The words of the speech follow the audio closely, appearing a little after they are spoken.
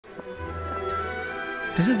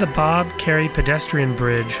This is the Bob Kerry pedestrian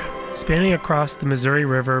bridge spanning across the Missouri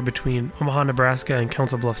River between Omaha, Nebraska and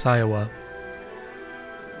Council Bluffs, Iowa.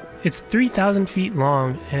 It's 3,000 feet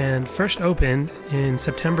long and first opened in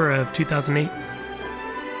September of 2008.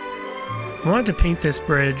 I wanted to paint this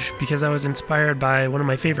bridge because I was inspired by one of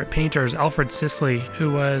my favorite painters, Alfred Sisley,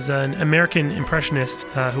 who was an American impressionist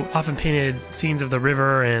who often painted scenes of the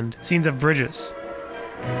river and scenes of bridges.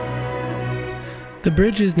 The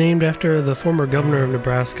bridge is named after the former governor of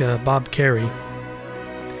Nebraska, Bob Kerry,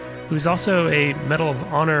 who is also a Medal of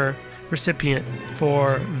Honor recipient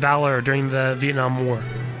for valor during the Vietnam War.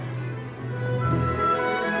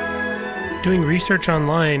 Doing research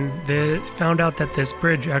online, they found out that this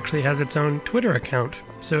bridge actually has its own Twitter account.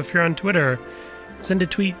 So if you're on Twitter, send a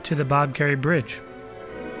tweet to the Bob Kerry Bridge.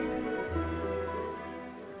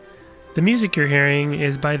 The music you're hearing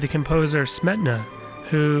is by the composer Smetana,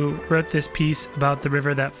 who wrote this piece about the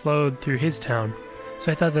river that flowed through his town.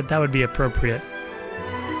 So I thought that that would be appropriate.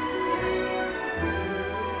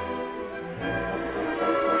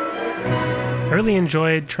 I really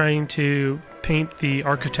enjoyed trying to paint the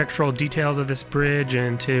architectural details of this bridge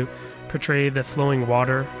and to portray the flowing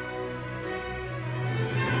water.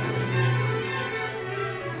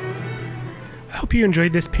 I hope you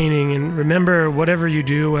enjoyed this painting, and remember, whatever you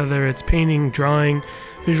do, whether it's painting, drawing,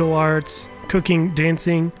 visual arts, cooking,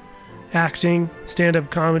 dancing, acting,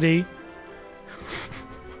 stand-up comedy,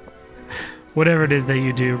 whatever it is that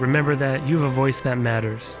you do, remember that you have a voice that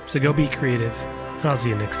matters. So go be creative, and I'll see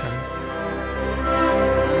you next time.